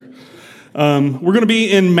We're going to be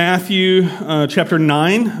in Matthew chapter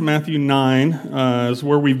 9. Matthew 9 is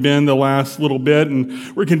where we've been the last little bit,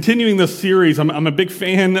 and we're continuing this series. I'm a big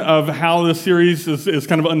fan of how this series is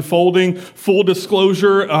kind of unfolding. Full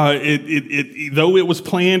disclosure, though it was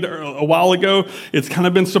planned a while ago, it's kind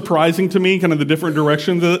of been surprising to me, kind of the different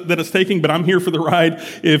direction that it's taking, but I'm here for the ride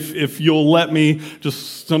if you'll let me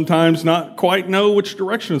just sometimes not quite know which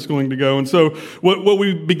direction it's going to go. And so what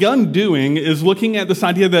we've begun doing is looking at this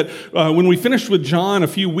idea that when we finished with John a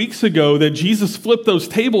few weeks ago, that Jesus flipped those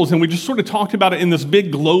tables, and we just sort of talked about it in this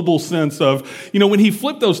big global sense of, when he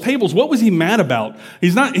flipped those tables, what was he mad about?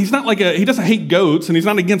 He's not like he doesn't hate goats, and he's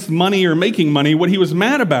not against money or making money. What he was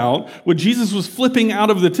mad about, what Jesus was flipping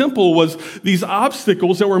out of the temple, was these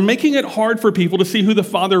obstacles that were making it hard for people to see who the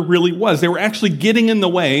Father really was. They were actually getting in the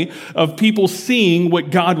way of people seeing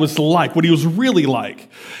what God was like, what he was really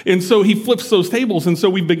like. And so he flips those tables. And so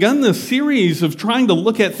we've begun this series of trying to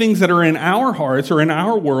look at things that are in our hearts or in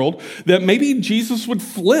our world that maybe Jesus would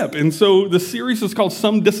flip. And so the series is called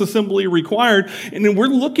Some Disassembly Required. And then we're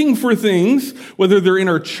looking for things, whether they're in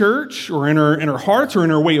our church or in our hearts or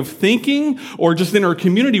in our way of thinking or just in our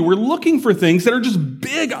community. We're looking for things that are just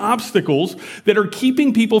big obstacles that are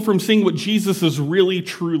keeping people from seeing what Jesus is really,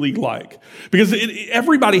 truly like. Because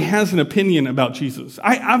everybody has an opinion about Jesus.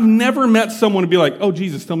 I've never met someone to be like, oh,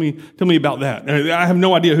 Jesus, tell me about that. I have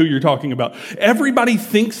no idea who you're talking about. Everybody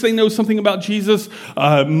thinks they know something about Jesus.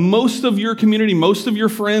 Most of your community, most of your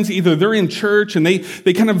friends, either they're in church and they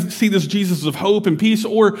kind of see this Jesus of hope and peace,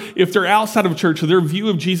 or if they're outside of church, their view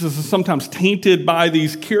of Jesus is sometimes tainted by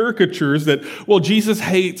these caricatures that, well, Jesus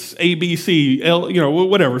hates A, B, C, L,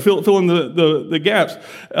 whatever, fill in the gaps.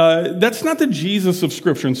 That's not the Jesus of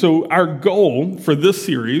Scripture. And so our goal for this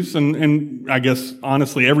series, and I guess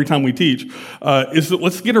honestly every time we teach, is that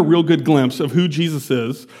let's get a real good glimpse of who Jesus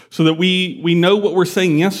is so that we know what we're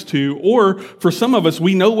saying yes to, or for some of us,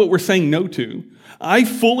 we know what we're saying no to. I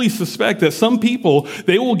fully suspect that some people,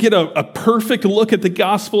 they will get a perfect look at the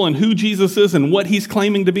gospel and who Jesus is and what he's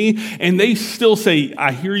claiming to be, and they still say,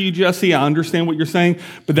 I hear you, Jesse, I understand what you're saying,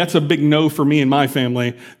 but that's a big no for me and my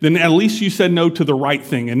family. Then at least you said no to the right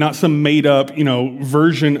thing and not some made up,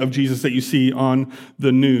 version of Jesus that you see on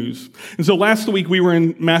the news. And so last week we were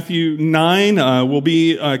in Matthew 9. We'll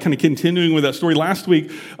be kind of continuing with that story. Last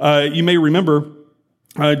week, you may remember,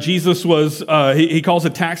 Jesus was, he calls a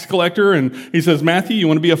tax collector and he says, Matthew, you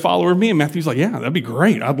want to be a follower of me? And Matthew's like, yeah, that'd be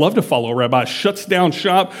great. I'd love to follow a rabbi. Shuts down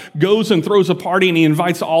shop, goes and throws a party, and he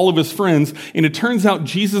invites all of his friends. And it turns out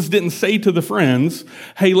Jesus didn't say to the friends,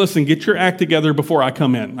 hey, listen, get your act together before I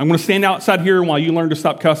come in. I'm going to stand outside here while you learn to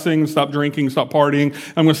stop cussing, stop drinking, stop partying.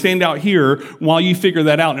 I'm going to stand out here while you figure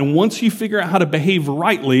that out. And once you figure out how to behave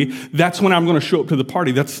rightly, that's when I'm going to show up to the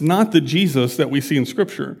party. That's not the Jesus that we see in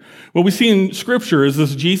Scripture. What we see in Scripture is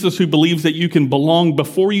this Jesus who believes that you can belong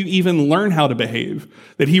before you even learn how to behave,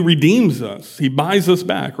 that he redeems us, he buys us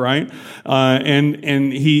back, right?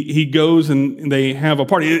 And he goes and they have a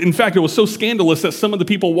party. In fact, it was so scandalous that some of the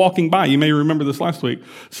people walking by, you may remember this last week,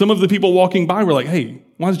 some of the people walking by were like, hey,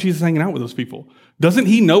 why is Jesus hanging out with those people? Doesn't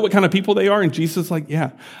he know what kind of people they are? And Jesus is like,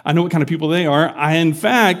 yeah, I know what kind of people they are. In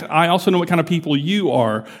fact, I also know what kind of people you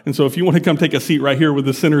are. And so if you want to come take a seat right here with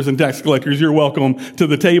the sinners and tax collectors, you're welcome to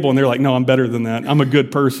the table. And they're like, no, I'm better than that. I'm a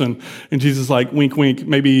good person. And Jesus is like, wink, wink,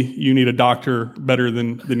 maybe you need a doctor better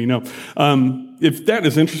than you know. If that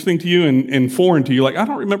is interesting to you and foreign to you, like, I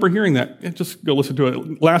don't remember hearing that, just go listen to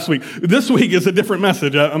it last week. This week is a different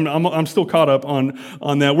message. I'm still caught up on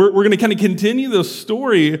that. We're going to kind of continue this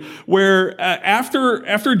story where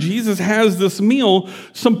after Jesus has this meal,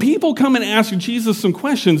 some people come and ask Jesus some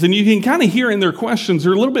questions, and you can kind of hear in their questions,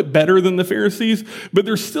 they're a little bit better than the Pharisees, but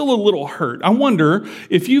they're still a little hurt. I wonder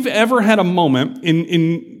if you've ever had a moment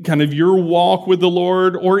in kind of your walk with the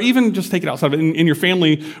Lord, or even just take it outside of it, in your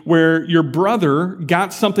family, where your brother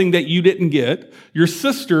got something that you didn't get, your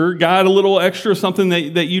sister got a little extra something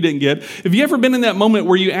that you didn't get. Have you ever been in that moment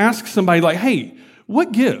where you ask somebody like, hey,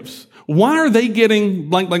 what gives? Why are they getting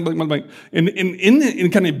blank, blank, blank, blank, blank?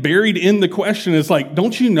 And kind of buried in the question is like,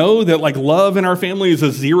 don't you know that like love in our family is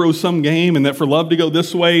a zero-sum game, and that for love to go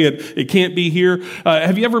this way, it can't be here?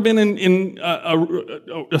 Have you ever been in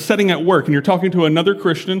a setting at work and you're talking to another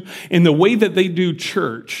Christian, and the way that they do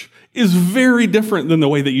church is very different than the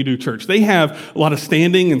way that you do church? They have a lot of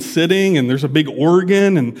standing and sitting, and there's a big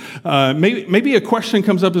organ, and maybe a question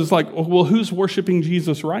comes up is like, well, who's worshiping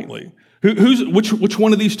Jesus rightly? Which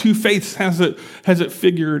one of these two faiths has it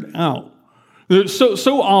figured out?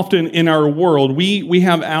 So often in our world, we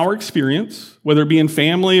have our experience, whether it be in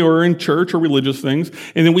family or in church or religious things,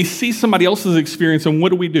 and then we see somebody else's experience, and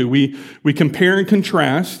what do? We compare and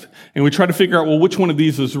contrast, and we try to figure out, well, which one of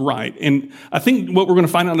these is right? And I think what we're going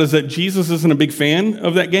to find out is that Jesus isn't a big fan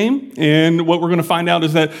of that game, and what we're going to find out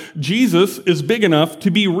is that Jesus is big enough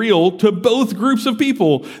to be real to both groups of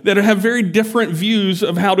people that have very different views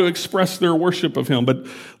of how to express their worship of him. But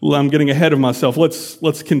I'm getting ahead of myself.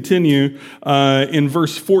 Let's continue in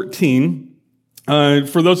verse 14.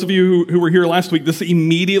 For those of you who were here last week, this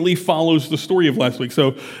immediately follows the story of last week.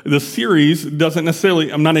 So the series doesn't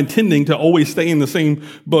necessarily, I'm not intending to always stay in the same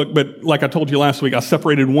book, but like I told you last week, I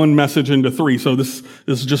separated one message into three. So this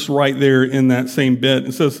is just right there in that same bit.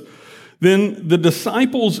 It says, "Then the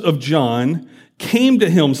disciples of John came to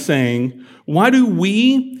him saying, 'Why do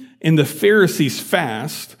we and the Pharisees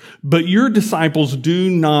fast, but your disciples do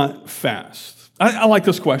not fast?'" I like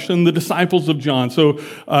this question, the disciples of John. So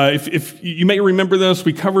if you may remember this,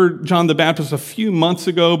 we covered John the Baptist a few months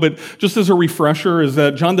ago, but just as a refresher is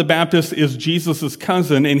that John the Baptist is Jesus'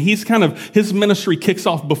 cousin, and his ministry kicks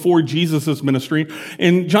off before Jesus' ministry.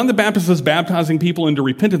 And John the Baptist is baptizing people into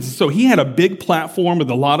repentance. So he had a big platform with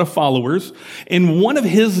a lot of followers, and one of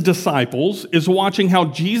his disciples is watching how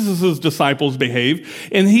Jesus' disciples behave,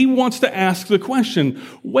 and he wants to ask the question,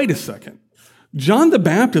 wait a second. John the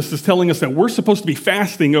Baptist is telling us that we're supposed to be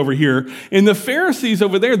fasting over here, and the Pharisees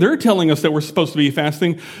over there, they're telling us that we're supposed to be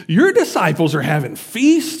fasting. Your disciples are having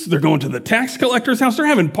feasts. They're going to the tax collector's house. They're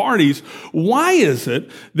having parties. Why is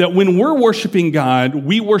it that when we're worshiping God,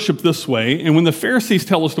 we worship this way, and when the Pharisees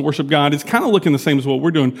tell us to worship God, it's kind of looking the same as what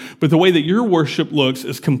we're doing, but the way that your worship looks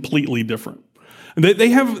is completely different? They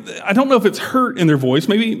have, I don't know if it's hurt in their voice,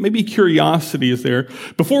 maybe curiosity is there.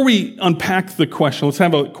 Before we unpack the question, let's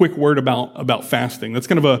have a quick word about fasting. That's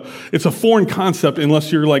it's a foreign concept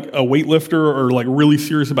unless you're like a weightlifter or like really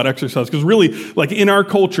serious about exercise. Because really, like in our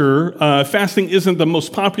culture, fasting isn't the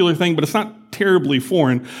most popular thing, but it's not terribly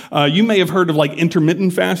foreign. You may have heard of like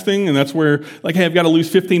intermittent fasting, and that's where like, hey, I've got to lose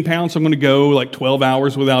 15 pounds, so I'm going to go like 12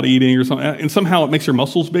 hours without eating or something, and somehow it makes your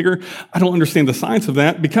muscles bigger. I don't understand the science of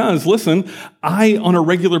that because, listen, I, on a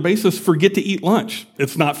regular basis, forget to eat lunch.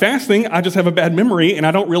 It's not fasting. I just have a bad memory, and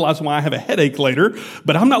I don't realize why I have a headache later,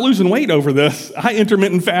 but I'm not losing weight over this. I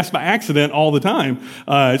intermittent fast by accident all the time.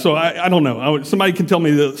 So I don't know. Somebody can tell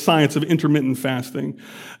me the science of intermittent fasting.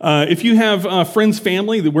 If you have friends,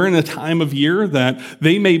 family, that we're in a time of year that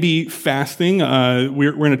they may be fasting.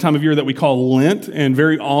 We're in a time of year that we call Lent, and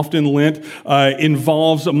very often Lent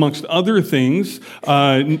involves, amongst other things,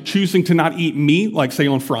 choosing to not eat meat, like say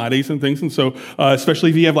on Fridays and things. And so, especially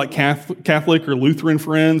if you have like Catholic or Lutheran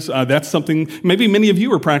friends, that's something maybe many of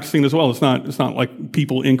you are practicing as well. It's not like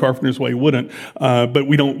people in Carpenter's Way wouldn't, but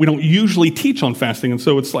we don't usually teach on fasting. And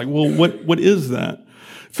so it's like, well, what is that?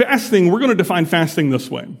 Fasting, we're going to define fasting this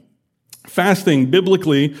way. Fasting,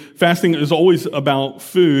 biblically, fasting is always about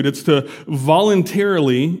food. It's to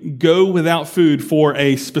voluntarily go without food for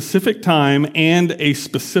a specific time and a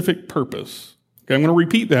specific purpose. Okay, I'm going to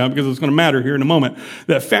repeat that because it's going to matter here in a moment.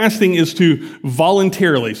 That fasting is to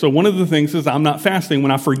voluntarily. So one of the things is I'm not fasting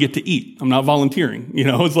when I forget to eat. I'm not volunteering.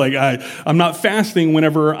 It's like I'm not fasting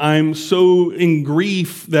whenever I'm so in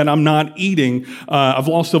grief that I'm not eating. I've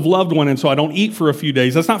lost a loved one, and so I don't eat for a few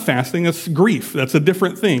days. That's not fasting. That's grief. That's a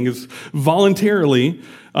different thing. It's voluntarily.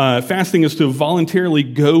 Fasting is to voluntarily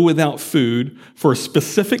go without food for a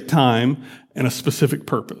specific time and a specific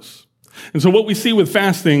purpose. And so what we see with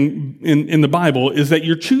fasting in the Bible is that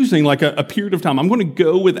you're choosing like a period of time. I'm going to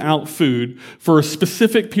go without food for a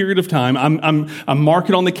specific period of time. I'm mark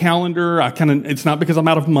it on the calendar. It's not because I'm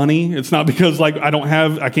out of money. It's not because like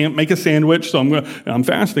I can't make a sandwich, so I'm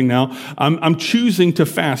fasting now. I'm choosing to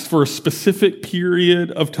fast for a specific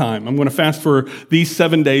period of time. I'm going to fast for these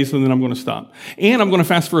 7 days, and then I'm going to stop. And I'm going to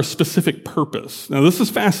fast for a specific purpose. Now this is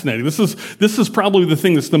fascinating. This is probably the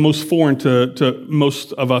thing that's the most foreign to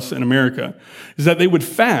most of us in America. Is that they would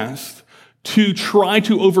fast to try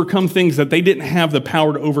to overcome things that they didn't have the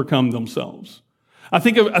power to overcome themselves. I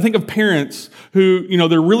think of parents who,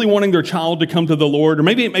 they're really wanting their child to come to the Lord, or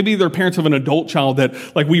maybe they're parents of an adult child that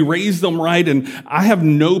like we raised them right, and I have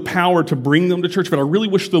no power to bring them to church, but I really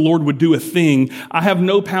wish the Lord would do a thing. I have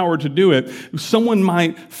no power to do it. Someone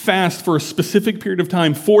might fast for a specific period of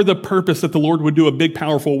time for the purpose that the Lord would do a big,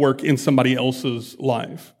 powerful work in somebody else's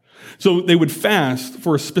life. So they would fast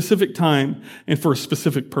for a specific time and for a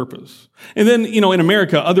specific purpose. And then, in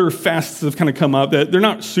America, other fasts have kind of come up that they're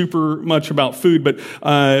not super much about food, but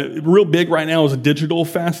real big right now is digital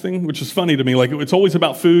fasting, which is funny to me. Like, it's always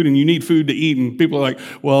about food and you need food to eat. And people are like,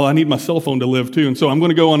 well, I need my cell phone to live too. And so I'm going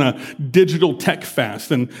to go on a digital tech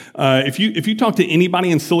fast. And if you talk to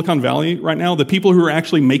anybody in Silicon Valley right now, the people who are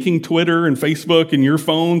actually making Twitter and Facebook and your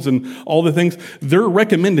phones and all the things, they're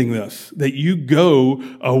recommending this, that you go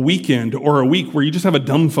a weekend or a week where you just have a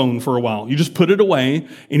dumb phone for a while. You just put it away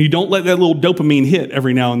and you don't let that little dopamine hit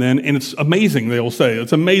every now and then. And it's amazing, they'll say.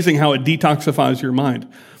 It's amazing how it detoxifies your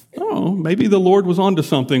mind. Oh, maybe the Lord was onto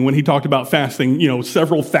something when he talked about fasting,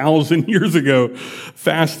 several thousand years ago,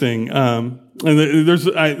 fasting. And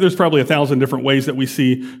there's probably 1,000 different ways that we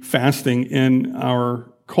see fasting in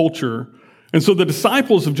our culture. And so the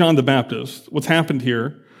disciples of John the Baptist, what's happened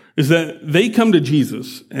here is that they come to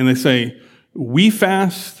Jesus and they say, we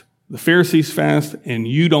fast, the Pharisees fast, and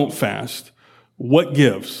you don't fast. What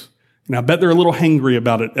gives? And I bet they're a little hangry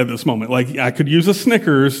about it at this moment. Like, I could use a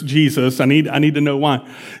Snickers, Jesus. I need to know why.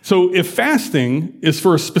 So if fasting is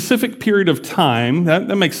for a specific period of time,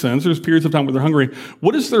 that makes sense. There's periods of time where they're hungry.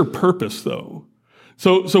 What is their purpose, though?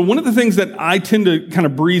 So one of the things that I tend to kind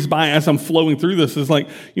of breeze by as I'm flowing through this is like,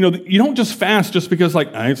 you don't just fast just because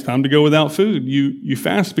it's time to go without food. You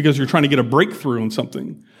fast because you're trying to get a breakthrough on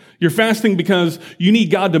something. You're fasting because you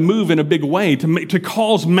need God to move in a big way, to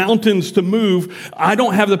cause mountains to move. I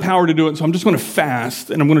don't have the power to do it, so I'm just going to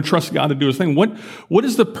fast, and I'm going to trust God to do his thing. What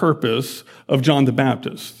is the purpose of John the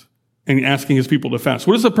Baptist and asking his people to fast?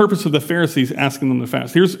 What is the purpose of the Pharisees asking them to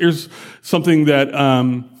fast? Here's something that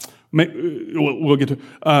we'll get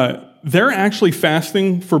to. They're actually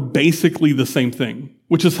fasting for basically the same thing,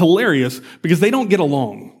 which is hilarious because they don't get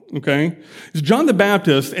along. Okay? It's John the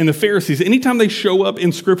Baptist and the Pharisees, anytime they show up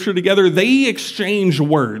in Scripture together, they exchange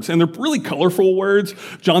words, and they're really colorful words.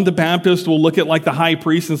 John the Baptist will look at the high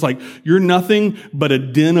priest, and it's like, you're nothing but a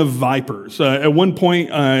den of vipers. At one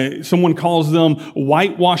point, someone calls them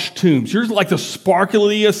whitewashed tombs. You're like the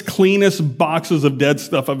sparkliest, cleanest boxes of dead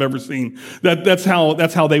stuff I've ever seen. That's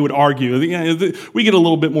how they would argue. We get a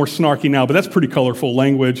little bit more snarky now, but that's pretty colorful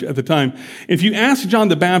language at the time. If you ask John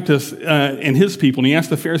the Baptist and his people, and you ask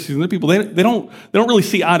the Pharisees and the people, they don't really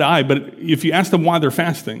see eye to eye, but if you ask them why they're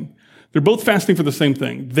fasting, they're both fasting for the same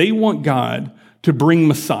thing. They want God to bring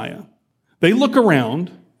Messiah. They look around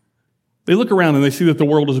and they see that the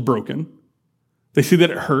world is broken. They see that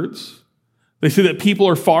it hurts. They see that people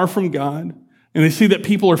are far from God. And they see that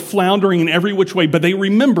people are floundering in every which way, but they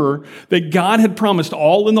remember that God had promised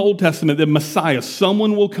all in the Old Testament that Messiah,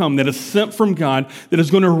 someone will come that is sent from God, that is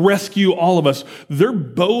going to rescue all of us. They're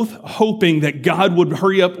both hoping that God would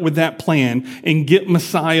hurry up with that plan and get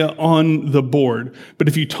Messiah on the board. But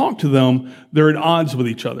if you talk to them, they're at odds with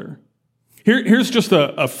each other. Here's just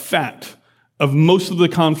a fact of most of the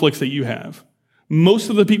conflicts that you have. Most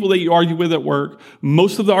of the people that you argue with at work,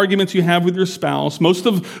 most of the arguments you have with your spouse, most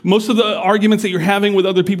of the arguments that you're having with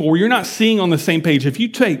other people where you're not seeing on the same page, if you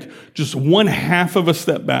take just one half of a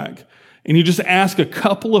step back and you just ask a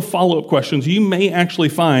couple of follow-up questions, you may actually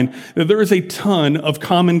find that there is a ton of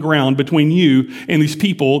common ground between you and these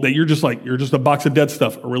people that you're just a box of dead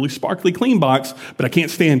stuff, a really sparkly clean box, but I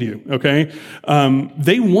can't stand you, okay?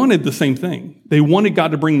 They wanted the same thing. They wanted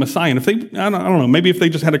God to bring Messiah. And if I don't know, maybe if they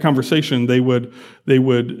just had a conversation, they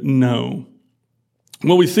would know.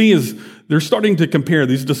 What we see is they're starting to compare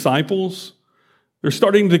these disciples. They're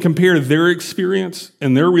starting to compare their experience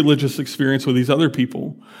and their religious experience with these other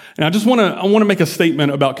people. And I want to make a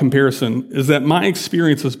statement about comparison, is that my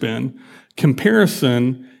experience has been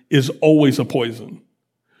comparison is always a poison.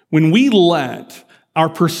 When we let our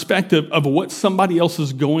perspective of what somebody else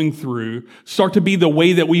is going through start to be the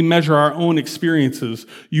way that we measure our own experiences,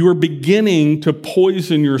 you are beginning to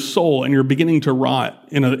poison your soul and you're beginning to rot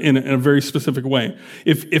in a very specific way.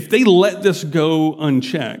 If they let this go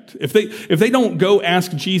unchecked, if they don't go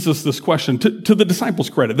ask Jesus this question, to the disciples'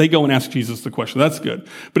 credit, they go and ask Jesus the question. That's good.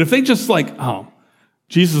 But if they just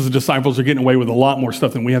Jesus' disciples are getting away with a lot more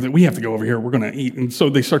stuff than we have to go over here. We're going to eat. And so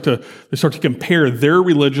they start to compare their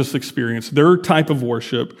religious experience, their type of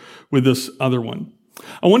worship with this other one.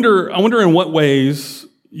 I wonder in what ways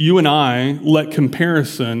you and I let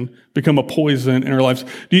comparison become a poison in our lives.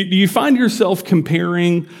 Do you find yourself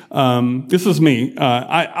comparing? This is me.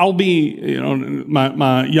 I'll be,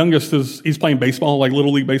 my youngest he's playing baseball, like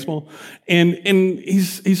Little League baseball. And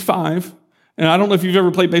he's 5. And I don't know if you've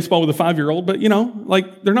ever played baseball with a 5-year-old, but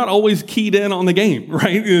they're not always keyed in on the game,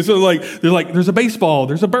 right? So they're like, there's a baseball,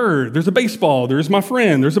 there's a bird, there's a baseball, there's my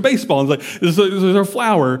friend, there's a baseball. It's like, there's a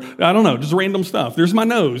flower. I don't know, just random stuff. There's my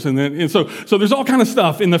nose. And so there's all kind of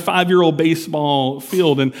stuff in the 5-year-old baseball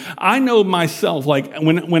field. And I know myself, like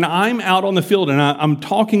when I'm out on the field and I'm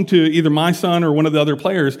talking to either my son or one of the other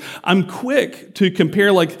players, I'm quick to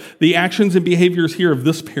compare like the actions and behaviors here of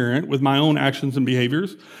this parent with my own actions and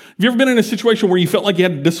behaviors. Have you ever been in a situation where you felt like you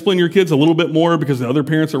had to discipline your kids a little bit more because the other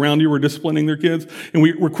parents around you were disciplining their kids? And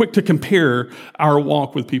we're quick to compare our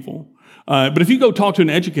walk with people. But if you go talk to an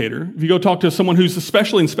educator, if you go talk to someone who's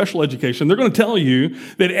especially in special education, they're going to tell you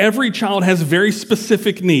that every child has very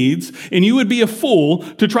specific needs, and you would be a fool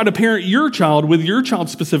to try to parent your child with your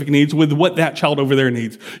child's specific needs with what that child over there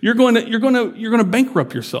needs. You're going to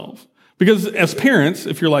bankrupt yourself. Because as parents,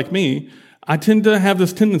 if you're like me, I tend to have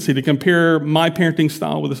this tendency to compare my parenting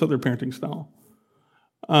style with this other parenting style.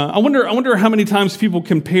 I wonder how many times people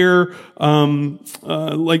compare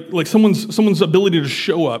like someone's ability to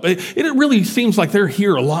show up. It really seems like they're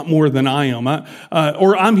here a lot more than I am,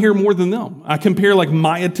 or I'm here more than them. I compare like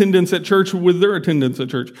my attendance at church with their attendance at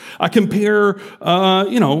church. I compare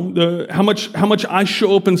how much I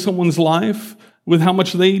show up in someone's life with how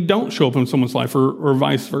much they don't show up in someone's life, or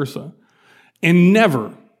vice versa. And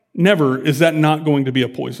never is that not going to be a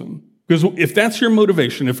poison. Because if that's your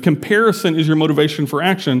motivation, if comparison is your motivation for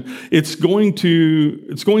action, it's going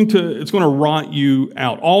to rot you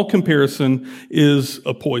out. All comparison is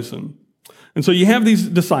a poison. And so you have these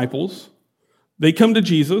disciples. They come to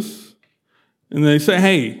Jesus and they say,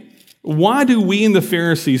 "Hey, why do we and the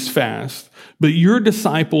Pharisees fast, but your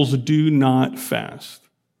disciples do not fast?"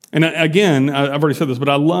 And again, I've already said this, but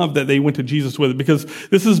I love that they went to Jesus with it, because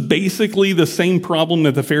this is basically the same problem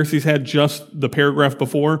that the Pharisees had just the paragraph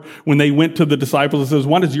before when they went to the disciples. It says,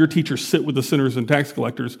 "Why does your teacher sit with the sinners and tax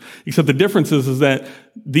collectors?" Except the difference is that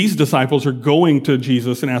these disciples are going to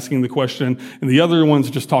Jesus and asking the question, and the other ones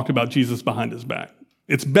just talked about Jesus behind his back.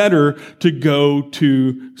 It's better to go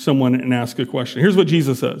to someone and ask a question. Here's what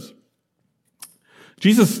Jesus says.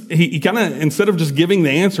 Jesus, he kind of, instead of just giving the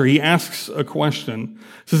answer, he asks a question.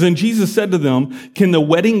 It says, "And Jesus said to them, 'Can the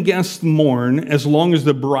wedding guests mourn as long as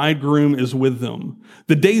the bridegroom is with them?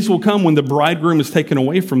 The days will come when the bridegroom is taken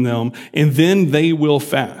away from them, and then they will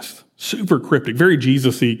fast." Super cryptic, very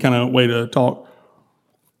Jesus-y kind of way to talk.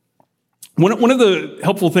 One of the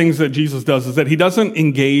helpful things that Jesus does is that he doesn't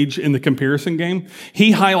engage in the comparison game.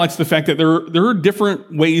 He highlights the fact that there are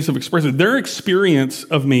different ways of expressing. Their experience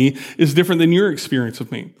of me is different than your experience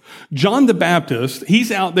of me. John the Baptist,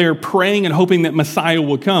 he's out there praying and hoping that Messiah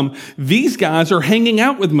will come. These guys are hanging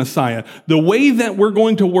out with Messiah. The way that we're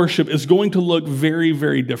going to worship is going to look very,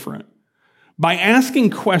 very different. By asking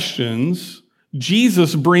questions,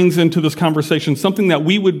 Jesus brings into this conversation something that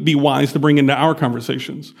we would be wise to bring into our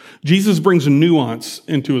conversations. Jesus brings nuance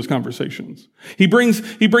into his conversations. He brings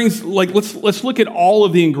like, let's look at all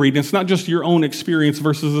of the ingredients, not just your own experience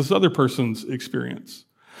versus this other person's experience.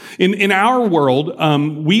 In our world,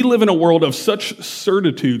 we live in a world of such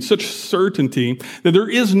certitude, such certainty, that there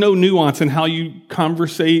is no nuance in how you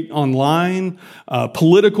conversate online,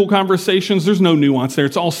 political conversations. There's no nuance there.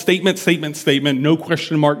 It's all statement, statement, statement, no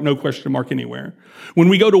question mark anywhere. When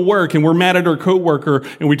we go to work and we're mad at our coworker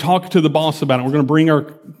and we talk to the boss about it, we're going to bring our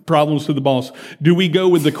problems to the boss. Do we go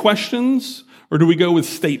with the questions or do we go with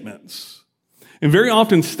statements? And very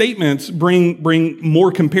often statements bring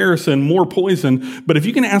more comparison, more poison. But if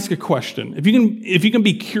you can ask a question, if you can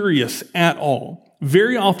be curious at all,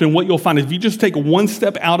 very often what you'll find is if you just take one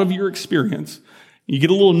step out of your experience, you get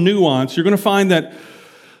a little nuance, you're going to find that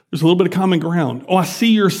there's a little bit of common ground. Oh, I see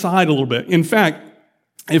your side a little bit. In fact,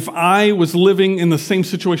 if I was living in the same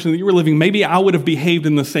situation that you were living, maybe I would have behaved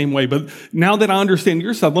in the same way. But now that I understand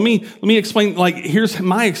your side, let me explain, like, here's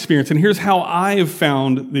my experience and here's how I have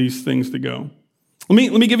found these things to go.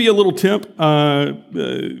 Let me give you a little tip.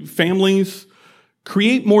 Families,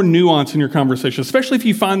 create more nuance in your conversation, especially if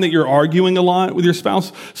you find that you're arguing a lot with your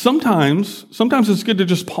spouse. Sometimes it's good to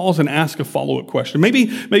just pause and ask a follow-up question. Maybe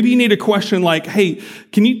you need a question like, "Hey,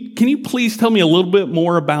 can you please tell me a little bit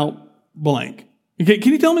more about blank? Okay,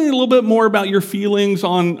 can you tell me a little bit more about your feelings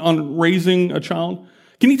on raising a child?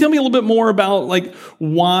 Can you tell me a little bit more about like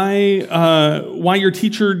why your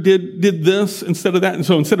teacher did this instead of that?" And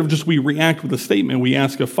so instead of just we react with a statement, we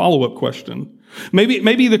ask a follow-up question.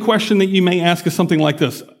 Maybe the question that you may ask is something like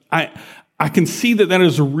this: I can see that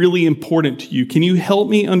is really important to you. Can you help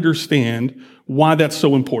me understand why that's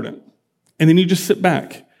so important? And then you just sit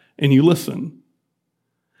back and you listen.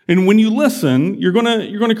 And when you listen, you're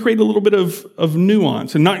gonna create a little bit of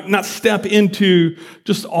nuance and not step into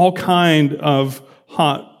just all kind of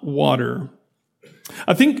hot water.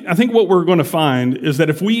 I think what we're going to find is that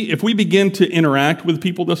if we begin to interact with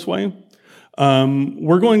people this way,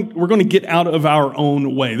 we're going to get out of our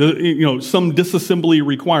own way. Some disassembly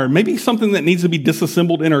required. Maybe something that needs to be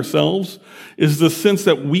disassembled in ourselves is the sense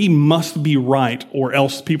that we must be right, or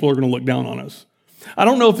else people are going to look down on us. I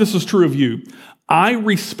don't know if this is true of you. I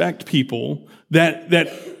respect people that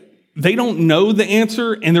they don't know the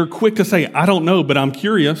answer and they're quick to say, I don't know, but I'm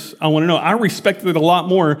curious. I want to know. I respect it a lot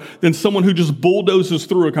more than someone who just bulldozes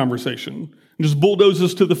through a conversation, just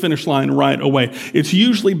bulldozes to the finish line right away. It's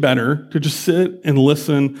usually better to just sit and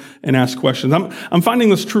listen and ask questions. I'm finding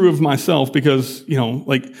this true of myself because,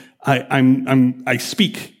 I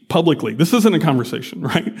speak publicly. This isn't a conversation,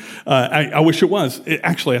 right? I wish it was.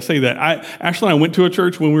 Actually, I say that. I went to a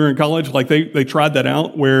church when we were in college. Like they tried that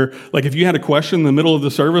out where, like, if you had a question in the middle of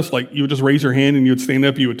the service, like you would just raise your hand and you would stand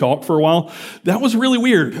up, you would talk for a while. That was really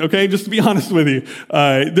weird. Okay. Just to be honest with you,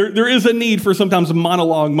 there is a need for sometimes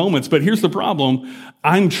monologue moments, but here's the problem.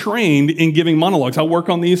 I'm trained in giving monologues. I work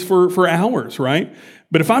on these for hours, right?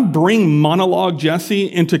 But if I bring monologue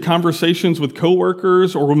Jesse into conversations with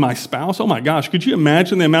coworkers or with my spouse, oh my gosh, could you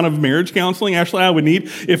imagine the amount of marriage counseling, Ashley, I would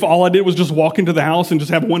need if all I did was just walk into the house and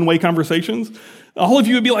just have one-way conversations? All of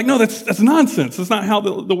you would be like, no, that's nonsense. That's not how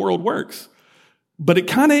the world works. But it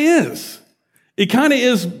kind of is. It kind of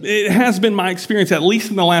is. It has been my experience, at least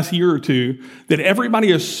in the last year or two, that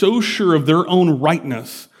everybody is so sure of their own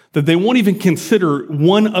rightness that they won't even consider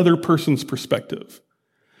one other person's perspective.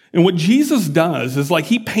 And what Jesus does is, like,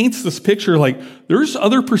 he paints this picture like there's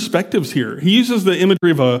other perspectives here. He uses the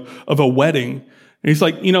imagery of a wedding. And he's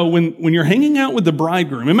like, when you're hanging out with the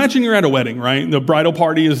bridegroom, imagine you're at a wedding, right? The bridal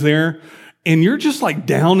party is there. And you're just like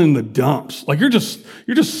down in the dumps. Like you're just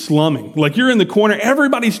slumming. Like you're in the corner.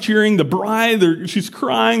 Everybody's cheering. The bride, she's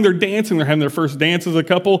crying. They're dancing. They're having their first dance as a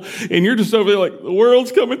couple. And you're just over there like, the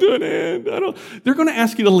world's coming to an end. They're going to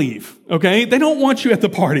ask you to leave. Okay. They don't want you at the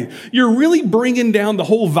party. You're really bringing down the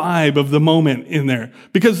whole vibe of the moment in there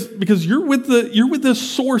because you're with the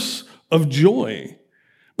source of joy.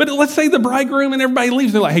 But let's say the bridegroom and everybody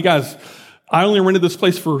leaves. They're like, hey guys, I only rented this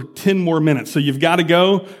place for 10 more minutes, so you've got to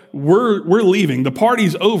go. We're leaving. The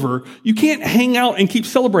party's over. You can't hang out and keep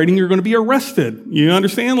celebrating. You're going to be arrested. You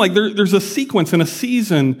understand? Like there's a sequence and a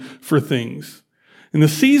season for things. And the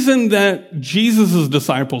season that Jesus'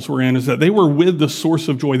 disciples were in is that they were with the source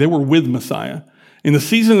of joy. They were with Messiah. And the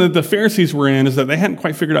season that the Pharisees were in is that they hadn't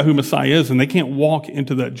quite figured out who Messiah is, and they can't walk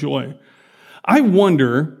into that joy. I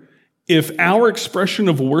wonder if our expression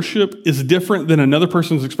of worship is different than another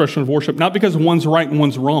person's expression of worship, not because one's right and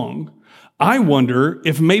one's wrong. I wonder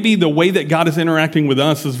if maybe the way that God is interacting with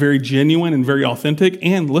us is very genuine and very authentic.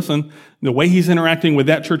 And listen, the way he's interacting with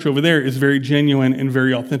that church over there is very genuine and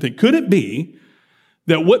very authentic. Could it be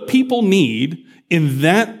that what people need in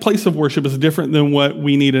that place of worship is different than what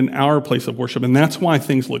we need in our place of worship? And that's why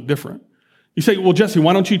things look different. You say, well, Jesse,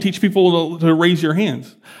 why don't you teach people to raise your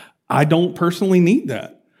hands? I don't personally need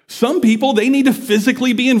that. Some people, they need to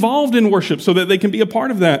physically be involved in worship so that they can be a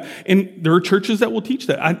part of that. And there are churches that will teach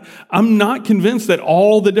that. I'm not convinced that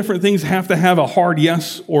all the different things have to have a hard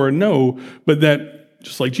yes or a no, but that,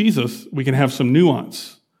 just like Jesus, we can have some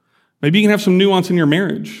nuance. Maybe you can have some nuance in your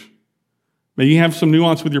marriage. Maybe you have some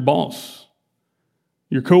nuance with your boss,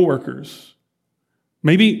 your coworkers.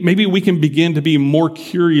 Maybe we can begin to be more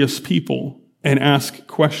curious people and ask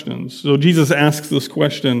questions. So Jesus asks this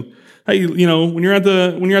question. Hey, when you're at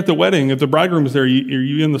the wedding, if the bridegroom is there, are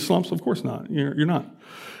you in the slumps? Of course not. You're not.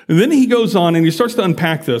 And then he goes on and he starts to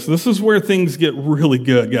unpack this. This is where things get really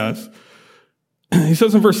good, guys. He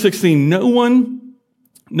says in verse 16, no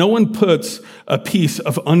one puts a piece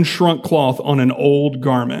of unshrunk cloth on an old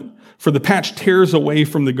garment, for the patch tears away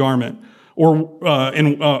from the garment,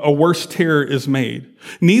 and a worse tear is made.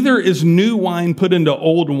 Neither is new wine put into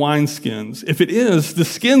old wineskins. If it is, the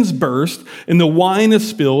skins burst, and the wine is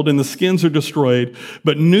spilled, and the skins are destroyed.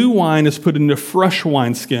 But new wine is put into fresh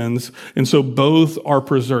wineskins, and so both are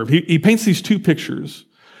preserved. He paints these two pictures.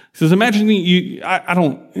 He says, imagine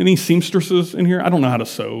any seamstresses in here? I don't know how to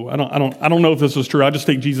sew. I don't know if this is true. I just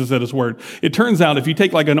take Jesus at his word. It turns out if you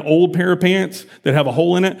take like an old pair of pants that have a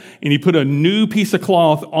hole in it and you put a new piece of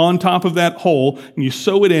cloth on top of that hole and you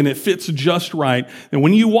sew it in, it fits just right. And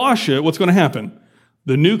when you wash it, what's going to happen?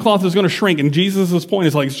 The new cloth is going to shrink. And Jesus' point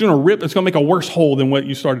is like, it's going to rip. It's going to make a worse hole than what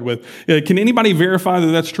you started with. Can anybody verify that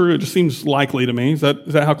that's true? It just seems likely to me. Is that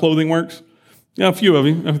how clothing works? Yeah, a few of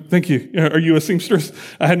you. Thank you. Are you a seamstress?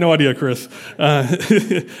 I had no idea, Chris.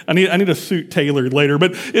 I need a suit tailored later,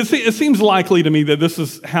 but it seems likely to me that this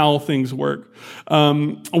is how things work. There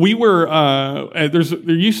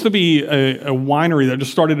used to be a winery that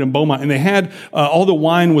just started in Beaumont, and they had all the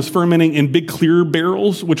wine was fermenting in big clear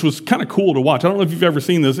barrels, which was kind of cool to watch. I don't know if you've ever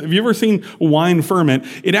seen this. Have you ever seen wine ferment?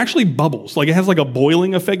 It actually bubbles, like it has like a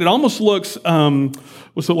boiling effect. It almost looks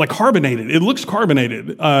like carbonated. It looks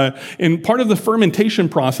carbonated, and part of the fermentation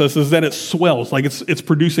process is that it swells, like it's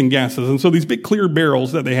producing gases. And so these big clear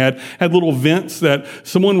barrels that they had little vents that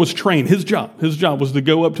someone was trained. His job was to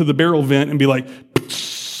go up to the barrel vent and be like,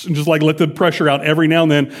 and just like let the pressure out every now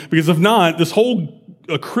and then, because if not, this whole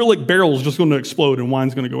acrylic barrel is just going to explode and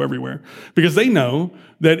wine's going to go everywhere, because they know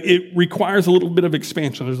that it requires a little bit of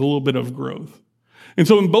expansion. There's a little bit of growth. And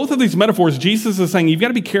so in both of these metaphors, Jesus is saying, you've got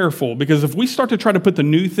to be careful, because if we start to try to put the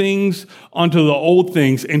new things onto the old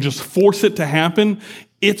things and just force it to happen,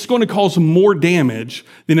 it's going to cause more damage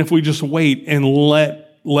than if we just wait and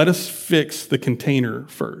let us fix the container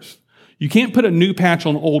first. You can't put a new patch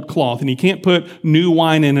on old cloth, and you can't put new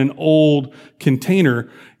wine in an old container.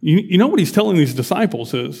 You know what he's telling these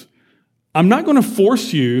disciples is, I'm not going to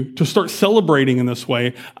force you to start celebrating in this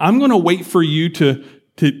way. I'm going to wait for you to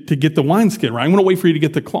get the wineskin right. I'm going to wait for you to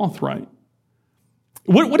get the cloth right.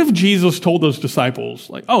 What if Jesus told those disciples,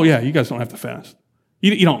 like, oh yeah, you guys don't have to fast.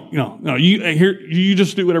 You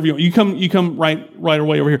just do whatever you want. You come right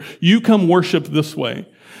away over here. You come worship this way.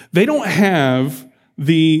 They don't have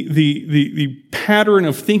the pattern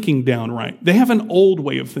of thinking down right. They have an old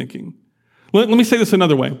way of thinking. Let me say this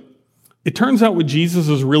another way. It turns out what Jesus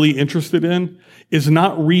is really interested in is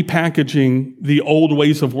not repackaging the old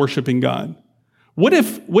ways of worshiping God. What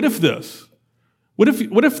if the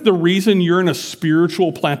reason you're in a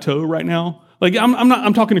spiritual plateau right now, like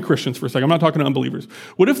I'm talking to Christians for a second, I'm not talking to unbelievers.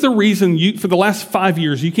 What if the reason for the last 5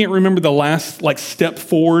 years, you can't remember the last step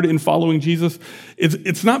forward in following Jesus?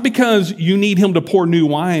 It's not because you need him to pour new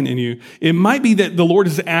wine in you. It might be that the Lord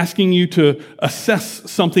is asking you to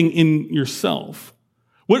assess something in yourself.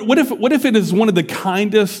 What if it is one of the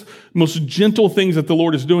kindest, most gentle things that the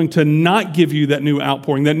Lord is doing to not give you that new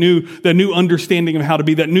outpouring, that new understanding of how to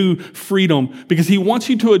be, that new freedom, because he wants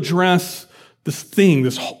you to address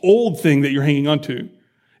this old thing that you're hanging on to.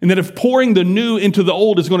 And that if pouring the new into the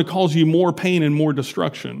old is going to cause you more pain and more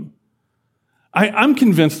destruction. I'm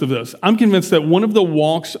convinced of this. I'm convinced that one of the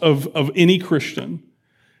walks of any Christian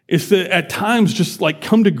is to at times just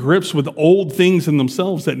come to grips with old things in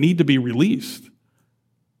themselves that need to be released.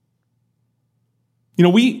 You know,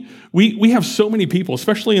 we have so many people,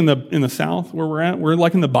 especially in the South where we're at. We're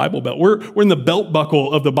like in the Bible Belt. We're in the belt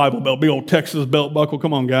buckle of the Bible Belt, big old Texas belt buckle.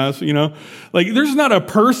 Come on, guys. You know, there's not a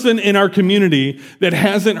person in our community that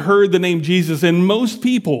hasn't heard the name Jesus. And most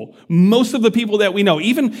of the people that we know,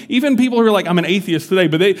 even people who are like, I'm an atheist today,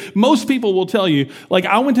 but most people will tell you,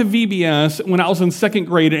 I went to VBS when I was in second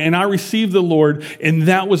grade and I received the Lord, and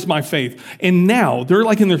that was my faith. And now they're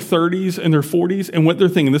in their 30s and their 40s, and what they're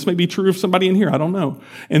thinking, this may be true of somebody in here, I don't know.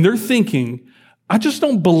 And they're thinking, I just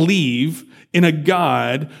don't believe in a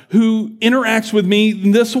God who interacts with me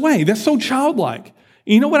in this way. That's so childlike.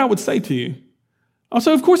 And you know what I would say to you? I'll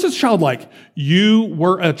say, of course it's childlike. You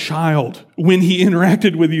were a child when he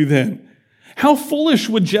interacted with you then. How foolish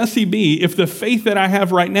would Jesse be if the faith that I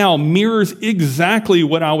have right now mirrors exactly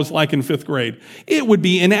what I was like in 5th grade? It would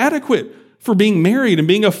be inadequate for being married and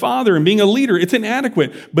being a father and being a leader. It's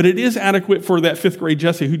inadequate, but it is adequate for that 5th grade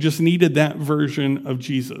Jesse who just needed that version of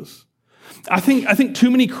Jesus. I think too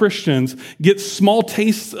many Christians get small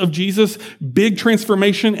tastes of Jesus, big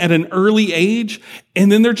transformation at an early age,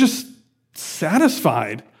 and then they're just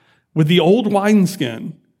satisfied with the old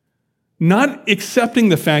wineskin, not accepting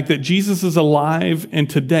the fact that Jesus is alive and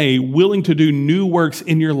today willing to do new works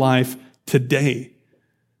in your life today.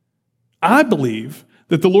 I believe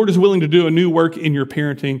that the Lord is willing to do a new work in your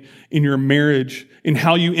parenting, in your marriage, in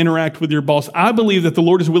how you interact with your boss. I believe that the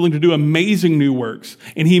Lord is willing to do amazing new works.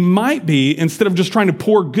 And he might be, instead of just trying to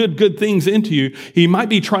pour good things into you, he might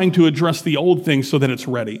be trying to address the old things so that it's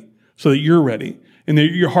ready, so that you're ready, and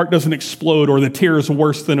that your heart doesn't explode or the tear is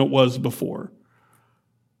worse than it was before.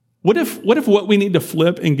 What if what we need to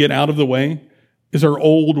flip and get out of the way is our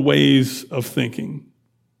old ways of thinking?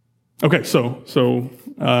 Okay, so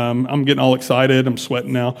I'm getting all excited. I'm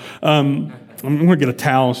sweating now. I'm going to get a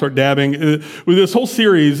towel and start dabbing. This whole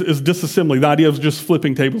series is disassembly. The idea of just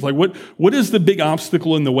flipping tables. What is the big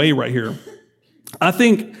obstacle in the way right here? I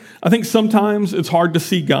think sometimes it's hard to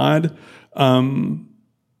see God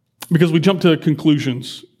because we jump to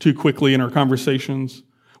conclusions too quickly in our conversations.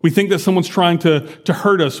 We think that someone's trying to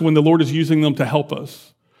hurt us when the Lord is using them to help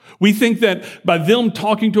us. We think that by them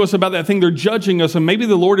talking to us about that thing, they're judging us, and maybe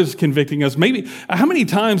the Lord is convicting us. Maybe, how many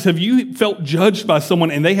times have you felt judged by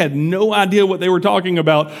someone and they had no idea what they were talking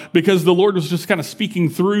about because the Lord was just kind of speaking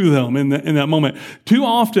through them in that moment? Too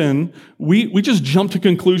often, we just jump to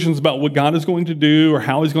conclusions about what God is going to do or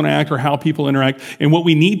how he's going to act or how people interact. And what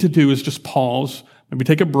we need to do is just pause, maybe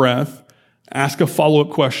take a breath, ask a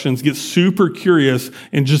follow-up questions, get super curious,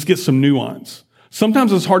 and just get some nuance.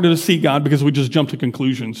 Sometimes it's hard to see God because we just jump to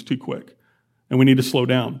conclusions too quick, and we need to slow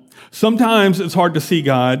down. Sometimes it's hard to see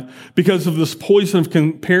God because of this poison of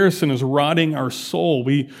comparison is rotting our soul.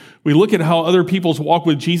 We look at how other people's walk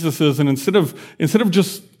with Jesus is, and instead of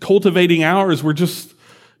just cultivating ours, we're just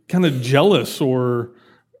kind of jealous or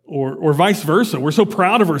vice versa. We're so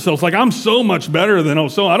proud of ourselves, like I'm so much better than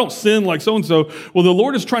so I don't sin like so-and-so. Well, the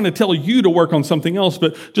Lord is trying to tell you to work on something else,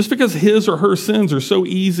 but just because his or her sins are so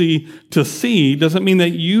easy to see doesn't mean that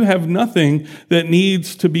you have nothing that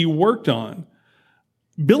needs to be worked on.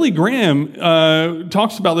 Billy Graham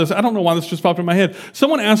talks about this. I don't know why this just popped in my head.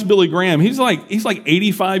 Someone asked Billy Graham, he's like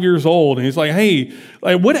 85 years old, and he's like, hey,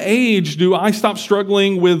 like, what age do I stop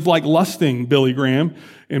struggling with like lusting, Billy Graham?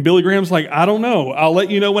 And Billy Graham's like, I don't know. I'll let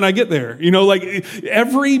you know when I get there. Like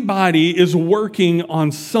everybody is working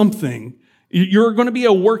on something. You're going to be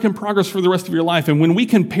a work in progress for the rest of your life. And when we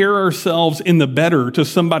compare ourselves in the better to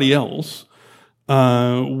somebody else,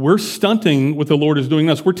 we're stunting what the Lord is doing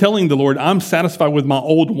us. We're telling the Lord, I'm satisfied with my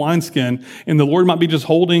old wineskin, and the Lord might be just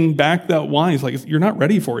holding back that wine. He's like, you're not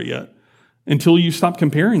ready for it yet until you stop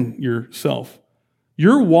comparing yourself.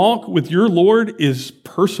 Your walk with your Lord is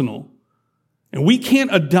personal. And we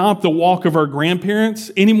can't adopt the walk of our grandparents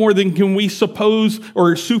any more than can we suppose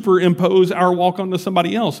or superimpose our walk onto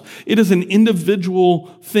somebody else. It is an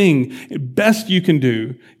individual thing. Best you can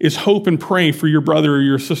do is hope and pray for your brother or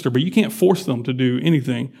your sister, but you can't force them to do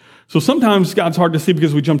anything. So sometimes God's hard to see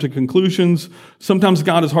because we jump to conclusions. Sometimes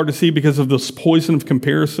God is hard to see because of this poison of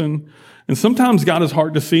comparison. And sometimes God is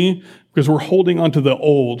hard to see because we're holding onto the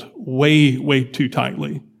old way, way too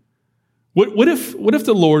tightly. What if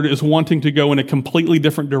the Lord is wanting to go in a completely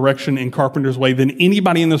different direction in Carpenter's Way than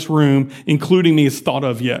anybody in this room, including me, has thought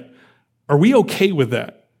of yet? Are we okay with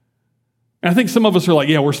that? And I think some of us are like,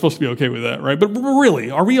 yeah, we're supposed to be okay with that, right? But really,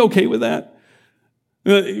 are we okay with that?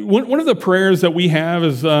 One of the prayers that we have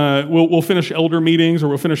is we'll finish elder meetings or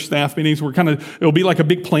we'll finish staff meetings. It'll be like a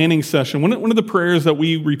big planning session. One of the prayers that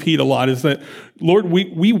we repeat a lot is that, Lord,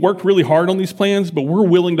 we worked really hard on these plans, but we're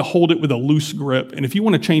willing to hold it with a loose grip. And if you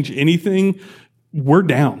want to change anything, we're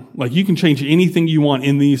down. Like you can change anything you want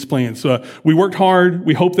in these plans. So we worked hard.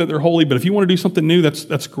 We hope that they're holy. But if you want to do something new,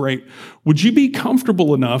 that's great. Would you be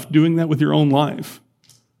comfortable enough doing that with your own life?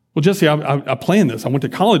 Well, Jesse, I planned this. I went to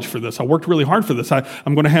college for this. I worked really hard for this. I'm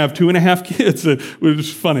going to have 2.5 kids, which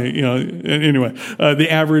is funny. Anyway,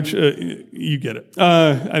 the average, you get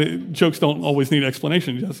it. Jokes don't always need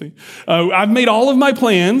explanation, Jesse. I've made all of my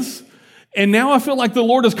plans, and now I feel like the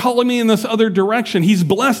Lord is calling me in this other direction. He's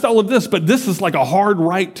blessed all of this, but this is like a hard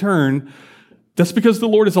right turn. That's because the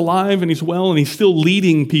Lord is alive and he's well and he's still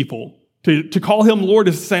leading people. To call him Lord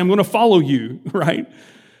is to say, I'm going to follow you, right?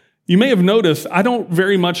 You may have noticed I don't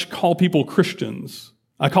very much call people Christians.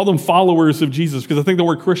 I call them followers of Jesus because I think the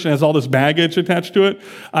word Christian has all this baggage attached to it.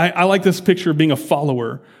 I like this picture of being a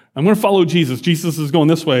follower. I'm going to follow Jesus. Jesus is going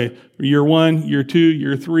this way. Year 1, year 2,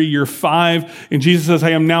 year 3, year 5. And Jesus says,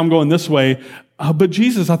 hey, I'm going this way. But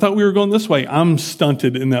Jesus, I thought we were going this way. I'm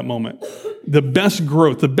stunted in that moment. The best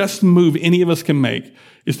growth, the best move any of us can make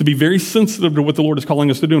is to be very sensitive to what the Lord is calling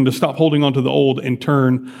us to do and to stop holding on to the old and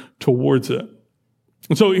turn towards it.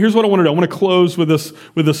 And so here's what I want to do. I want to close with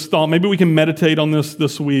this thought. Maybe we can meditate on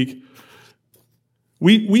this week.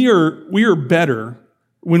 We are better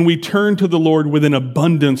when we turn to the Lord with an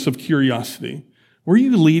abundance of curiosity. Where are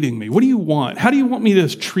you leading me? What do you want? How do you want me to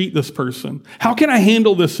treat this person? How can I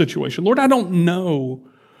handle this situation? Lord, I don't know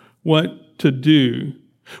what to do.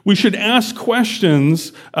 We should ask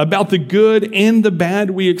questions about the good and the bad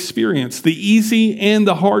we experience, the easy and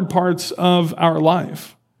the hard parts of our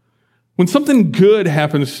life. When something good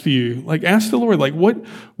happens to you, like ask the Lord, like what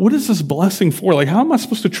is this blessing for? Like how am I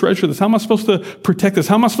supposed to treasure this? How am I supposed to protect this?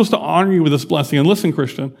 How am I supposed to honor you with this blessing? And listen,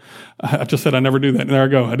 Christian, I just said I never do that. And there I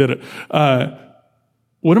go. I did it.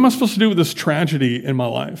 What am I supposed to do with this tragedy in my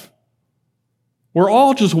life? We're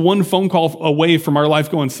all just one phone call away from our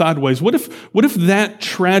life going sideways. What if that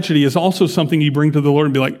tragedy is also something you bring to the Lord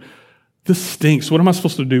and be like, this stinks. What am I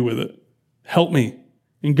supposed to do with it? Help me.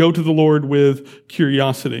 And go to the Lord with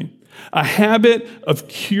curiosity. A habit of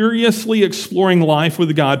curiously exploring life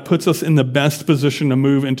with God puts us in the best position to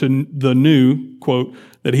move into the new, quote,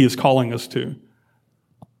 that he is calling us to.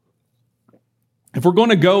 if we're going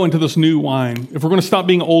to go into this new wine, if we're going to stop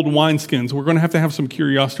being old wineskins, we're going to have some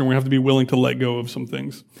curiosity, and we have to be willing to let go of some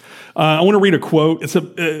things. I want to read a quote.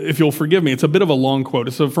 If you'll forgive me, it's a bit of a long quote.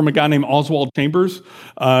 It's from a guy named Oswald Chambers,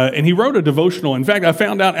 and he wrote a devotional. In fact, I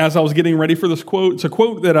found out as I was getting ready for this quote, it's a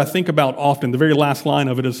quote that I think about often. The very last line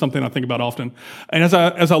of it is something I think about often. And as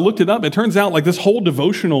I looked it up, it turns out like this whole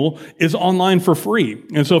devotional is online for free.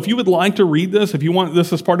 And so if you would like to read this, if you want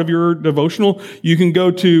this as part of your devotional, you can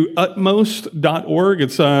go to utmost.org.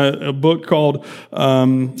 It's a book called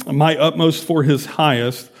My Utmost for His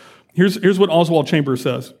Highest. Here's what Oswald Chambers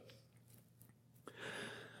says.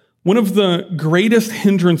 One of the greatest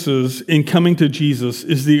hindrances in coming to Jesus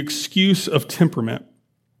is the excuse of temperament.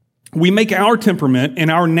 We make our temperament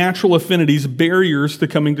and our natural affinities barriers to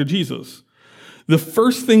coming to Jesus. The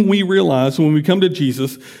first thing we realize when we come to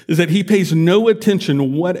Jesus is that he pays no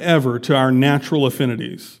attention whatever to our natural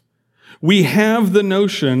affinities. We have the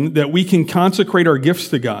notion that we can consecrate our gifts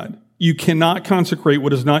to God. You cannot consecrate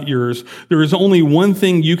what is not yours. There is only one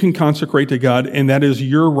thing you can consecrate to God, and that is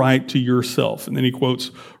your right to yourself. And then he quotes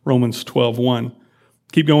Romans 12:1.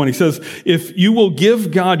 Keep going. He says, if you will give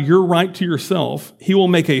God your right to yourself, he will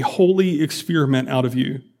make a holy experiment out of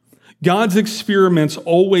you. God's experiments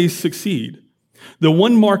always succeed. The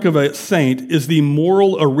one mark of a saint is the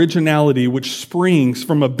moral originality which springs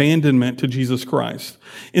from abandonment to Jesus Christ.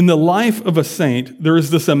 In the life of a saint, there is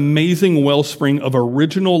this amazing wellspring of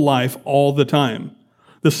original life all the time.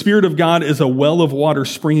 The Spirit of God is a well of water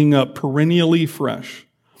springing up perennially fresh.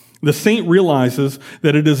 The saint realizes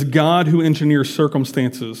that it is God who engineers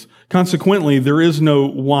circumstances. Consequently, there is no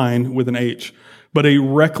wine with an H, but a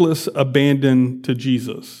reckless abandon to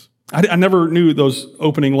Jesus. I never knew those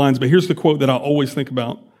opening lines, but here's the quote that I always think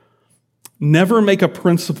about. Never make a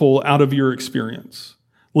principle out of your experience.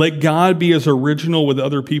 Let God be as original with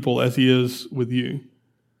other people as he is with you.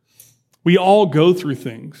 We all go through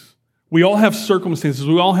things. We all have circumstances.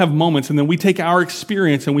 We all have moments, and then we take our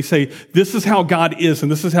experience and we say, this is how God is, and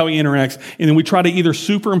this is how he interacts. And then we try to either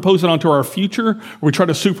superimpose it onto our future, or we try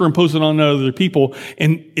to superimpose it on other people,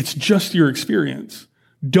 and it's just your experience.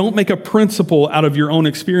 Don't make a principle out of your own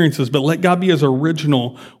experiences, but let God be as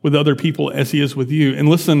original with other people as he is with you. And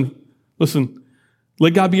listen,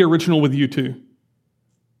 let God be original with you too.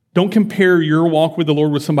 Don't compare your walk with the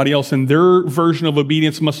Lord with somebody else, and their version of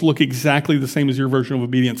obedience must look exactly the same as your version of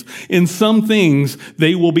obedience. In some things,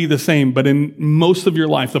 they will be the same, but in most of your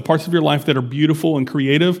life, the parts of your life that are beautiful and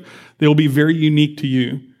creative, they will be very unique to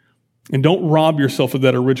you. And don't rob yourself of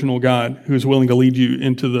that original God who is willing to lead you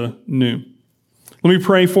into the new. Let me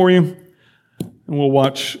pray for you, and we'll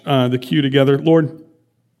watch the cue together. Lord,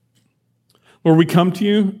 we come to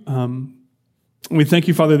you. We thank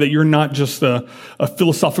you, Father, that you're not just a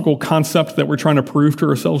philosophical concept that we're trying to prove to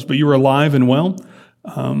ourselves, but you're alive and well.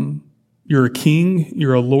 You're a king,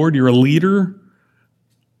 you're a Lord, you're a leader.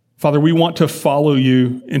 Father, we want to follow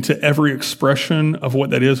you into every expression of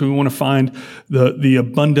what that is. We want to find the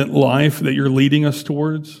abundant life that you're leading us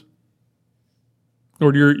towards.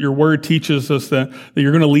 Lord, your word teaches us that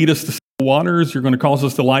you're going to lead us to still waters. You're going to cause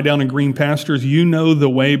us to lie down in green pastures. You know the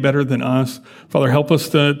way better than us. Father, help us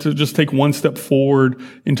to just take one step forward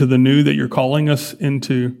into the new that you're calling us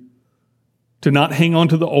into, to not hang on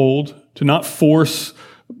to the old, to not force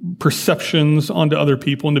perceptions onto other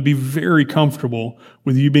people, and to be very comfortable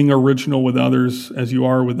with you being original with others as you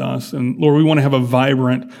are with us. And Lord, we want to have a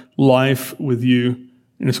vibrant life with you.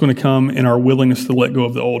 And it's going to come in our willingness to let go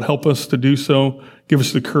of the old. Help us to do so. Give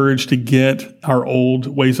us the courage to get our old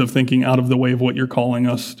ways of thinking out of the way of what you're calling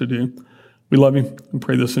us to do. We love you and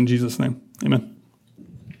pray this in Jesus' name. Amen.